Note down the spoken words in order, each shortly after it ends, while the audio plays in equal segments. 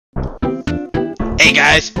Hey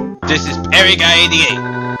guys, this is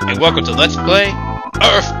EarthBound, and welcome to Let's Play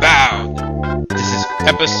EarthBound. This is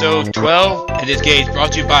episode 12, and this game is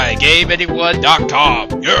brought to you by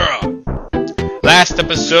GameAnyone.com. Yeah! Last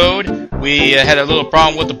episode, we had a little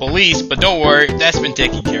problem with the police, but don't worry, that's been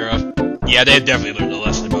taken care of. Yeah, they've definitely learned a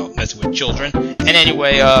lesson about messing with children. And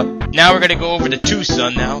anyway, now we're gonna go over to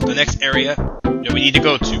Twoson now, the next area that we need to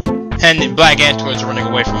go to. And black antoids are running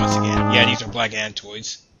away from us again. Yeah, these are black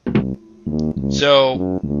antoids.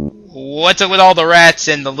 So, what's up with all the rats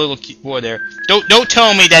and the little boy there? Don't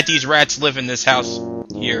tell me that these rats live in this house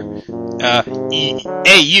here.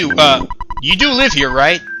 Hey you, you do live here,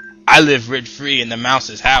 right? I live rent-free in the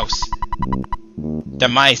mouse's house. The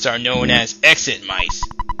mice are known as exit mice.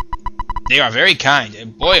 They are very kind,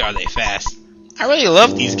 and boy are they fast. I really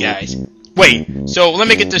love these guys. Wait, so let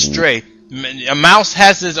me get this straight. A mouse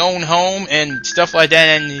has his own home and stuff like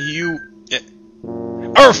that, and you...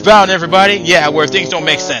 EarthBound, everybody! Yeah, where things don't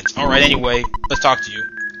make sense. Alright, anyway, let's talk to you.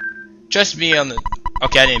 Trust me on the...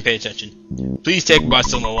 Okay, I didn't pay attention. Please take my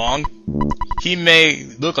son along. He may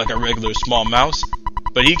look like a regular small mouse,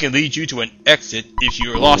 but he can lead you to an exit if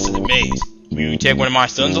you're lost in the maze. Will you take one of my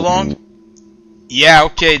sons along? Yeah,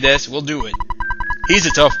 okay, Des, we'll do it. He's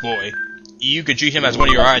a tough boy. You can treat him as one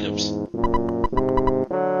of your items.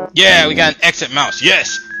 Yeah, we got an exit mouse,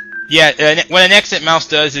 yes! Yeah, what an exit mouse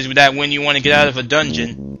does is that when you want to get out of a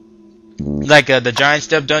dungeon, like the giant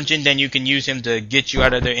step dungeon, then you can use him to get you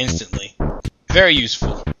out of there instantly. Very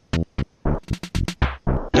useful.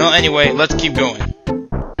 Well, anyway, let's keep going.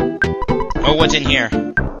 Oh, what's in here?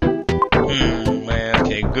 Well,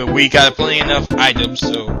 okay, good. We got plenty enough items,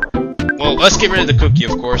 so... Well, let's get rid of the cookie,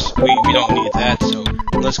 of course. We don't need that, so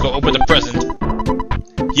let's go open the present.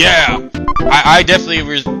 Yeah! I definitely...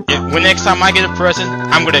 when next time I get a present,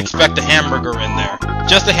 I'm gonna expect a hamburger in there.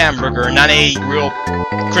 Just a hamburger, not a real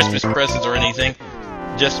Christmas present or anything.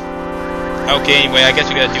 Just... Okay, anyway, I guess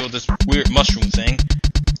we gotta deal with this weird mushroom thing.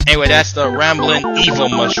 Anyway, that's the Rambling Evil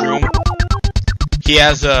Mushroom. He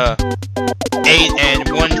has a 8 and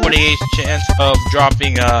 1/28 chance of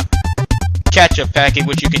dropping a ketchup packet,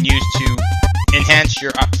 which you can use to enhance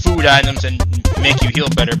your food items and make you heal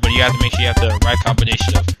better, but you have to make sure you have the right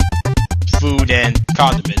combination of food and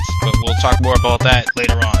condiments, but we'll talk more about that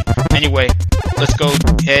later on. Anyway, let's go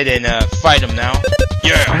ahead and fight him now.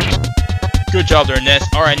 Yeah! Good job there, Ness.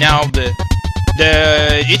 Alright, now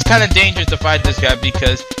it's kind of dangerous to fight this guy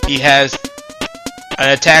because he has an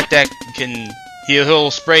attack that can... He'll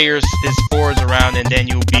spray his spores around and then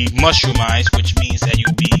you'll be mushroomized, which means that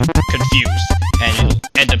you'll be confused and you'll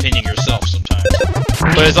end up hitting yourself sometimes.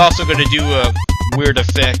 But it's also going to do a weird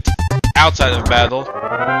effect outside of battle.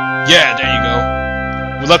 Yeah, there you go.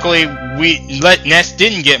 Luckily, Ness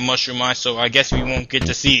didn't get mushroomized, so I guess we won't get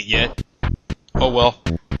to see it yet. Oh well.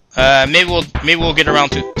 Maybe we'll get around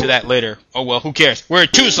to that later. Oh well, who cares? We're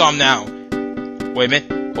at Twoson now. Wait a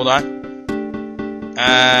minute, hold on.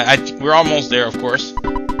 We're almost there, of course.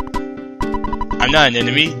 I'm not an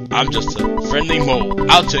enemy, I'm just a friendly mole.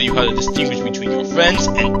 I'll tell you how to distinguish between your friends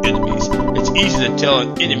and enemies. It's easy to tell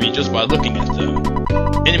an enemy just by looking at them.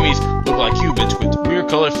 Enemies look like humans with weird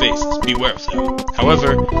colored faces. Beware of them.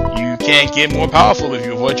 However, you can't get more powerful if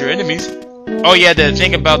you avoid your enemies. Oh yeah, the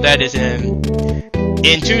thing about that is in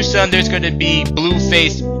Twoson there's going to be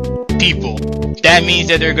blue-faced people. That means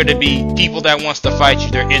that there are going to be people that wants to fight you,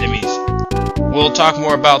 they're enemies. We'll talk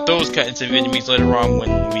more about those kinds of enemies later on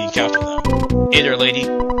when we encounter them. Hey there, lady.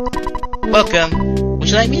 Welcome. Would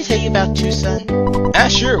you like me to tell you about Twoson? Ah,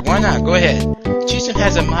 sure, why not? Go ahead. Twoson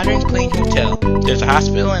has a modern, clean hotel. There's a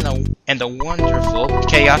hospital and a wonderful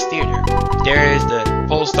Chaos Theater. There is the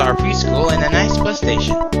Polestar Preschool and a nice bus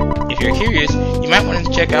station. If you're curious, you might want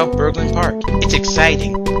to check out Berglund Park. It's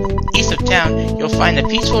exciting. East of town, you'll find the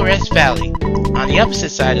peaceful Rest Valley. On the opposite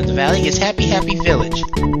side of the valley is Happy Happy Village.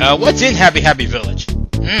 What's in Happy Happy Village?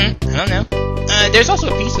 I don't know. There's also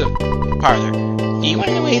a pizza parlor. Do you want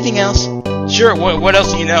to know anything else? Sure, what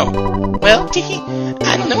else do you know? Well,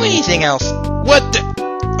 I don't know anything else. What the?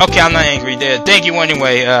 Okay, I'm not angry. Thank you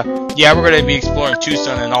anyway. Yeah, we're gonna be exploring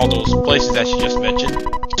Twoson and all those places that you just mentioned.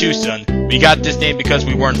 Twoson. We got this name because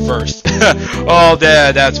we weren't first. Oh,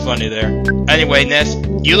 that's funny there. Anyway, Ness,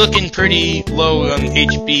 you're looking pretty low on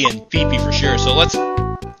HP and PP for sure, so let's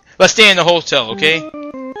stay in the hotel, okay?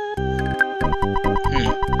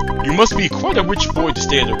 You must be quite a rich boy to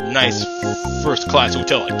stay at a nice first-class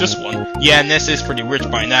hotel like this one. Yeah, Ness is pretty rich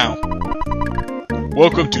by now.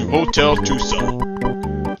 Welcome to Hotel Twoson.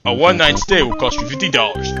 A one-night stay will cost you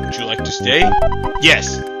 $50. Would you like to stay?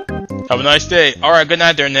 Yes. Have a nice day. Alright, good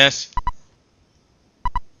night there, Ness.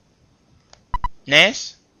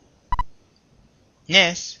 Ness?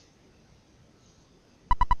 Ness?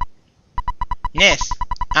 Ness,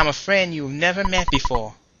 I'm a friend you've never met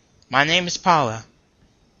before. My name is Paula.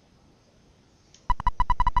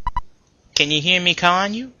 Can you hear me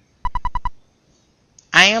calling you?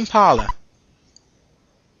 I am Paula.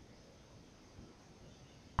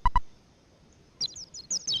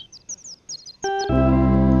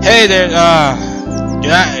 Hey there,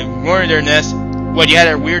 morning there, Ness. What, you had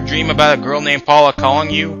a weird dream about a girl named Paula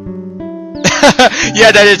calling you?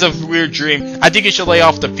 Yeah, that is a weird dream. I think you should lay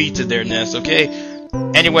off the pizza there, Ness, okay?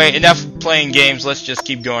 Anyway, enough playing games, let's just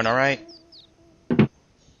keep going, alright?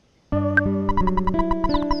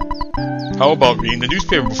 How about reading the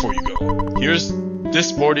newspaper before you go? Here's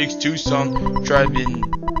this morning's Twoson Tribune.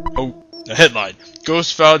 Oh, the headline.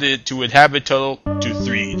 Ghosts found it to inhabit tunnel to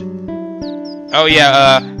Threed. Oh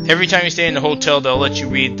yeah, every time you stay in the hotel, they'll let you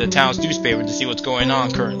read the town's newspaper to see what's going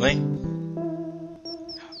on currently.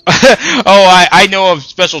 Oh, I know of a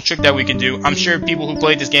special trick that we can do. I'm sure people who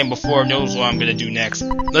played this game before knows what I'm gonna do next.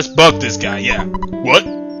 Let's bug this guy, yeah. What?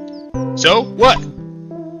 So, what?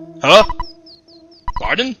 Huh?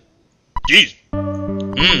 Pardon? Jeez.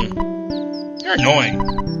 You're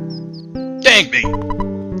annoying. Thank me.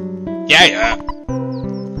 Yeah.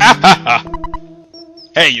 Ah ha ha.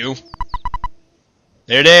 Hey, you.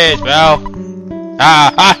 There it is, pal.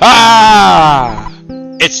 Ah ha ha!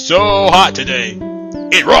 It's so hot today.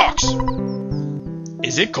 It rocks.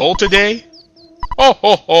 Is it cold today? Oh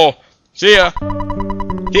ho ho. See ya.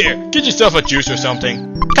 Here, get yourself a juice or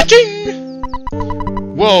something. Ka-ching!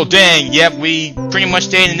 Whoa, dang. Yep, we pretty much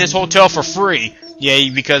stayed in this hotel for free. Yeah,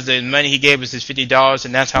 because the money he gave us is $50,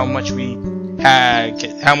 and that's how much we had.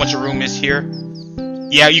 How much a room is here.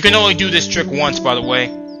 Yeah, you can only do this trick once, by the way.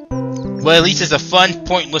 But at least it's a fun,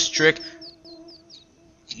 pointless trick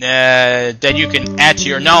that you can add to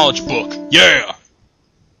your knowledge book. Yeah!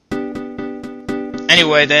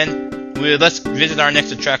 Anyway, then, let's visit our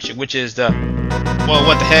next attraction, which is the... Well,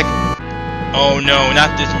 what the heck? Oh no,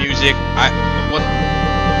 not this music. What?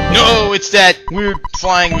 No, it's that weird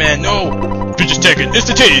flying man. No! Pictures taken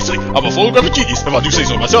instantaneously. I'm a photographic genius, if I do say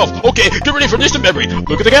so myself. Okay, get ready for distant memory.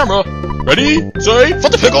 Look at the camera. Ready? Say,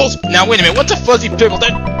 fuzzy pickles! Now, wait a minute, what's a fuzzy pickle?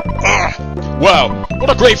 Wow, what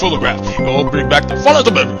a great photograph. It'll bring back the fun of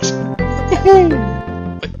the memories.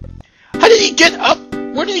 How did he get up?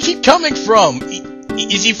 Where did he keep coming from?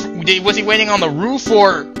 Was he waiting on the roof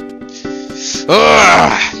or...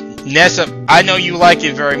 Nessa, I know you like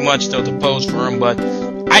it very much though to pose for him, but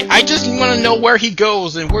I just want to know where he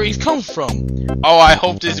goes and where he's come from. Oh, I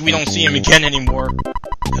hope we don't see him again anymore.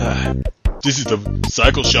 This is the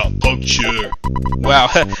cycle shop puncture. Wow,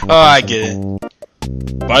 oh, I get it.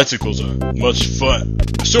 Bicycles are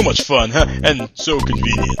so much fun, and so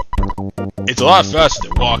convenient. It's a lot faster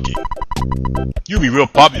than walking. You'll be real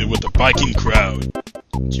popular with the biking crowd.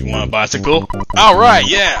 Do you want a bicycle? Alright,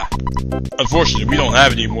 yeah! Unfortunately, we don't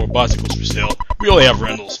have any more bicycles for sale. We only have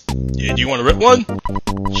rentals. Yeah, do you want to rent one?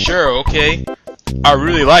 Sure, okay. I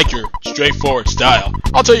really like your straightforward style.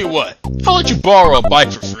 I'll tell you what, I'll let you borrow a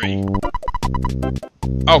bike for free.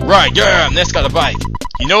 Alright, yeah, Ness got a bike.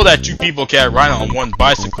 You know that 2 people can't ride on one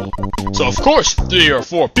bicycle. So of course, 3 or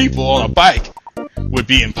 4 people on a bike would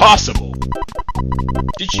be impossible.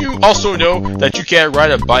 Did you also know that you can't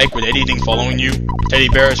ride a bike with anything following you? Teddy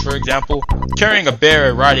bears, for example. Carrying a bear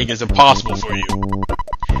and riding is impossible for you.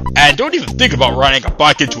 And don't even think about riding a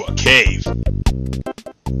bike into a cave.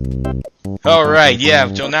 Alright,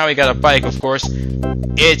 yeah, so now we got a bike, of course.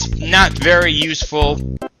 It's not very useful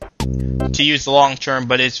to use the long term,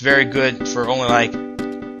 but it's very good for only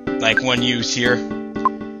like one use here.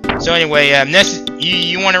 So anyway, Ness,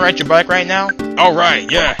 you want to ride your bike right now?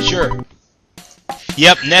 Alright, yeah, sure.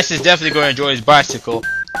 Yep, Ness is definitely going to enjoy his bicycle.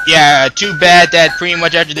 Yeah, too bad that pretty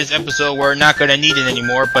much after this episode we're not going to need it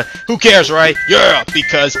anymore, but who cares, right? Yeah,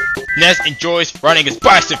 because Ness enjoys riding his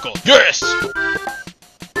bicycle. Yes!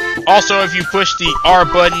 Also, if you push the R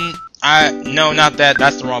button, no, not that,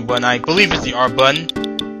 that's the wrong button. I believe it's the R button.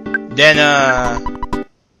 Then,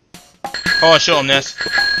 oh, show him, Ness.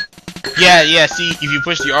 Yeah, see, if you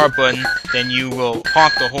push the R button, then you will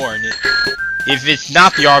honk the horn. If it's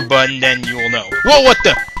not the R button, then you will know. Whoa, what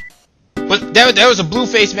the? But that was a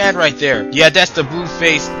blue-faced man right there. Yeah, that's the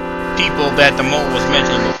blue-faced people that the mole was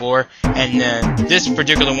mentioning before. And this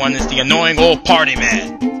particular one is the annoying old party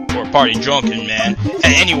man. Or party drunken man.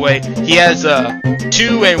 And anyway, he has a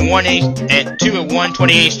 2 and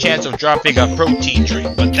 1/28 chance of dropping a protein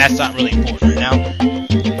drink. But that's not really important right now.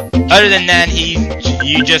 Other than that,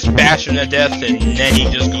 you just bash him to death and then he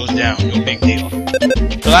just goes down. No big deal.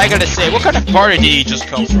 But I gotta say, what kind of party did he just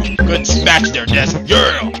come from? Good smash there, desk.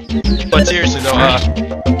 Yeah! But seriously though,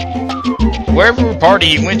 Wherever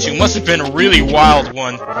party he went to must have been a really wild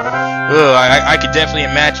one. I could definitely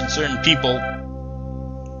imagine certain people.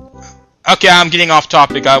 Okay, I'm getting off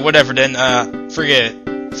topic. Whatever then. Forget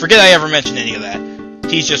it. Forget I ever mentioned any of that.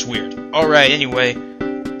 He's just weird. Alright, anyway.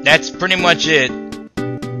 That's pretty much it.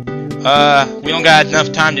 We don't got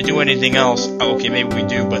enough time to do anything else. Oh, okay, maybe we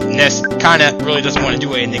do, but Ness kinda really doesn't want to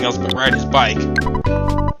do anything else but ride his bike.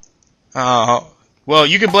 Well,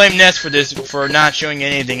 you can blame Ness for this, for not showing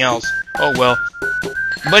anything else. Oh well.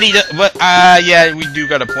 But yeah, we do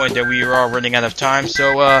got a point that we are all running out of time,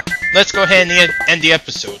 so, let's go ahead and end the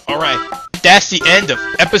episode. Alright, that's the end of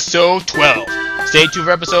episode 12. Stay tuned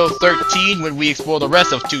for episode 13 when we explore the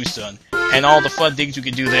rest of Twoson, and all the fun things we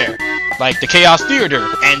can do there. Like the Chaos Theater,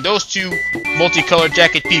 and those two multicolored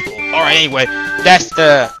jacket people. Alright, anyway, that's,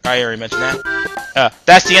 I already mentioned that.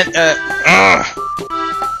 That's the end,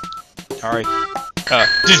 Alright.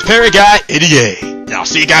 This is Perry Guy 88, and I'll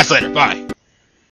see you guys later. Bye.